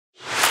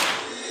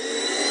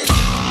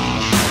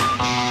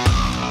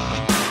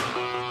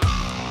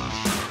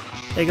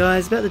Hey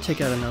guys, about to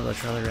check out another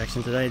trailer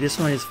reaction today. This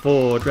one is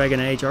for Dragon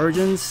Age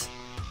Origins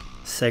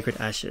Sacred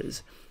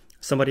Ashes.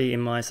 Somebody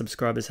in my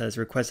subscribers has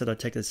requested I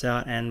check this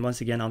out, and once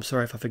again, I'm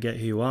sorry if I forget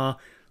who you are.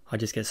 I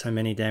just get so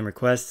many damn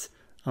requests.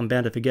 I'm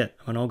bound to forget.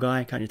 I'm an old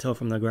guy, can't you tell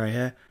from the grey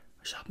hair?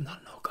 I'm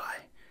not an old guy.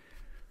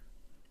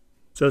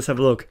 So let's have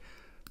a look.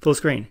 Full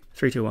screen.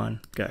 3, 2,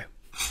 1, go.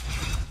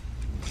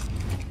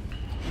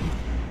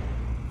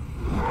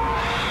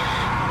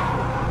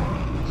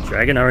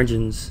 Dragon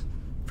Origins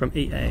from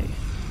EA.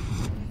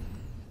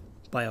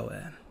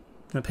 BioWare.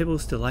 Now, people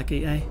still like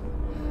EA?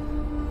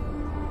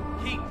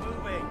 Keep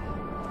moving.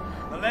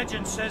 The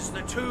legend says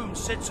the tomb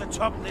sits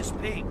atop this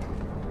peak.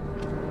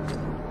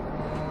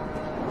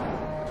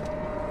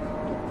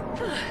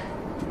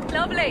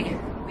 Lovely.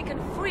 We can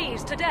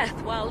freeze to death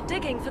while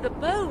digging for the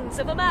bones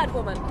of a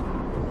madwoman.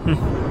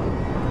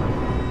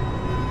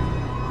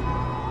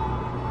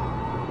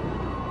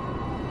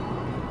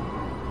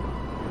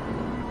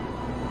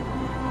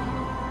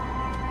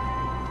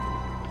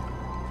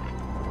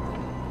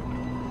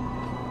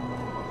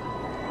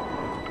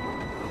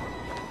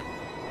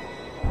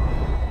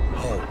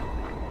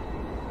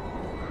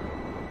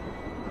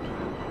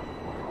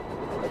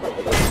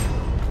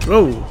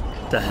 Whoa,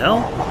 the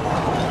hell?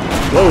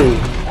 Whoa.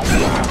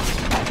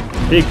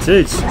 Big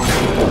toots.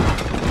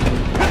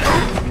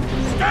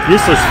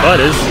 Useless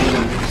fighters.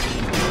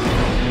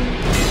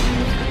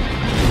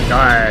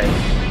 Die.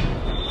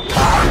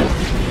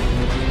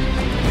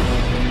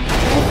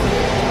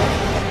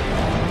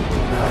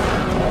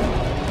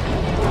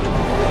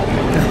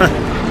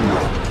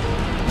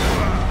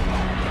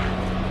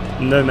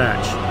 No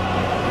match.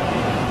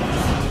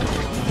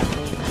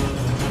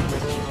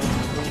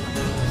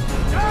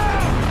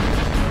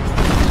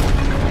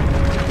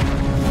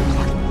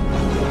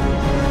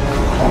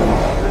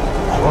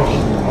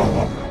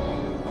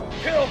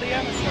 Kill the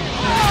emissary.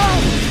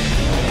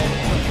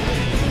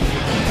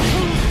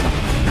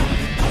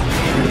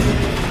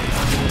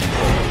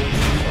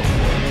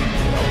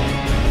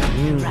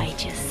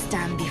 Righteous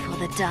stand before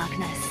the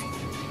darkness,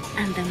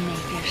 and the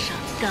Maker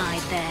shall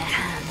guide their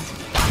hand.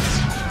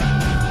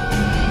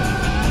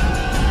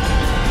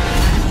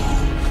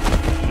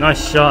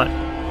 Nice shot.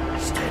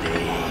 Steady.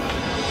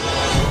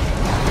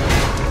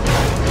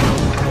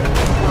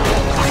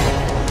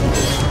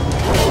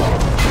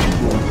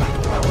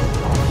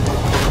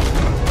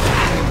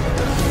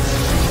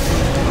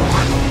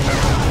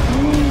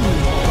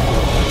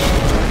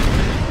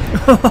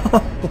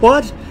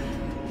 What?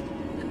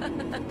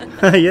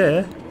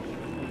 Yeah.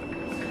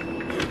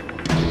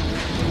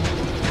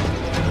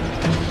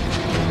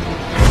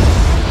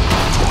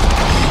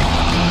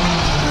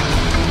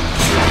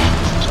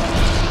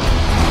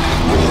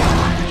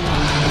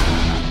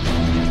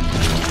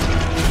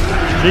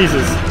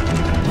 Jesus.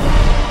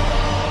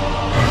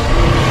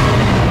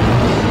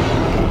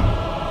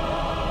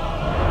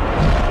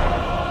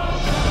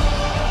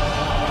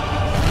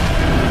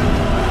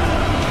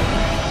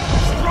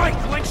 Strike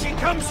when she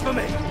comes for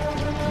me.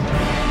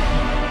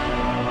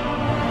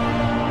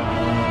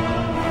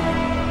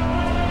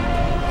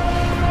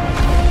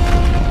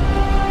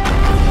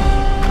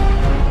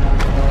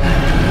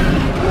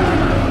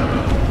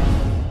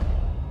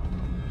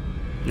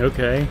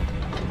 Okay.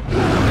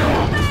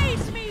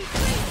 Face me,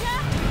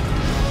 creature!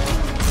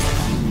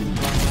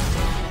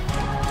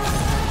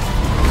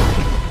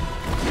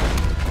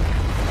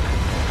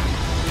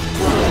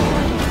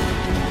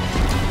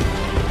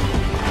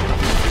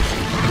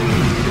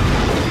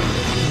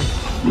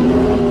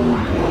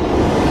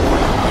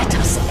 Let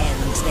us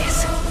end this.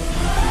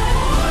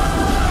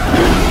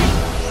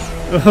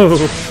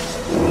 Oh.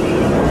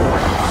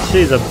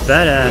 She's a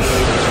badass.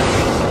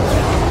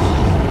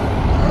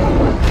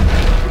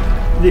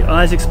 The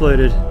eyes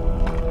exploded.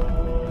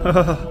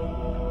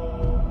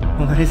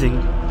 Amazing.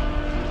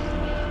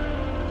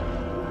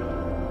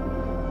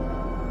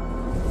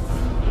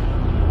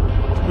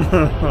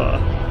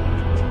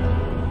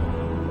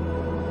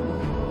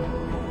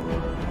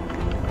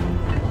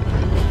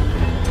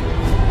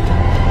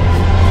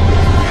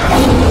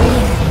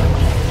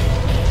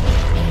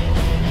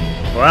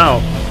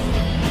 Wow.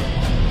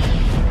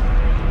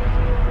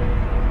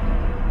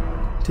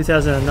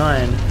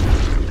 2009.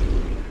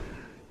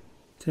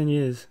 10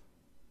 years.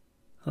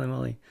 Holy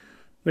moly.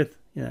 With,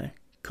 you know,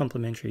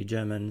 complimentary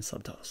German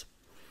subtitles.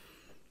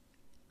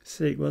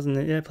 Sick, wasn't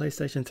it? Yeah,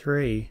 PlayStation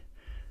 3.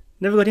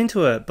 Never got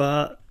into it,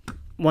 but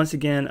once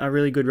again, a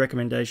really good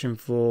recommendation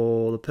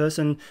for the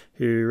person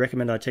who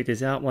recommended I check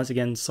this out. Once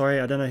again,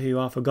 sorry, I don't know who you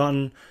are,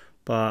 forgotten,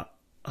 but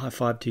high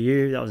five to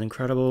you. That was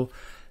incredible.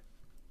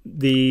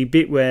 The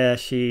bit where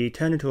she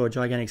turned into a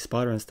gigantic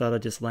spider and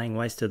started just laying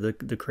waste to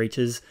the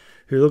creatures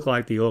who look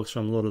like the orcs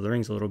from Lord of the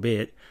Rings a little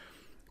bit.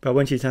 But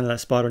when she turned to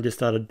that spider and just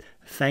started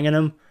fanging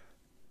them,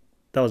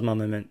 that was my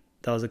moment.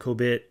 That was a cool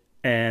bit.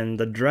 And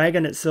the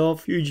dragon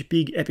itself, huge,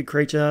 big, epic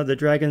creature. The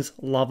dragons,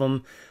 love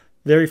them.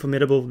 Very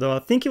formidable. Though I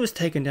think it was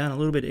taken down a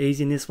little bit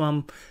easy in this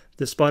one.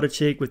 The spider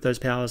chick with those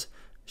powers,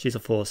 she's a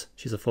force.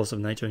 She's a force of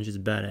nature and she's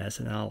badass,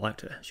 and I liked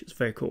her. She was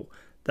very cool.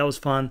 That was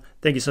fun.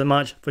 Thank you so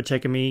much for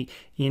checking me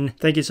in.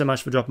 Thank you so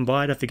much for dropping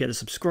by. Don't forget to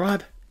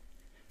subscribe.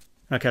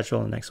 I'll catch you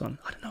all in the next one.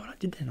 I don't know what I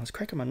did then. I was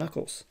cracking my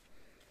knuckles.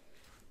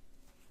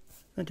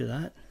 Don't do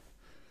that.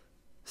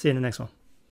 See you in the next one.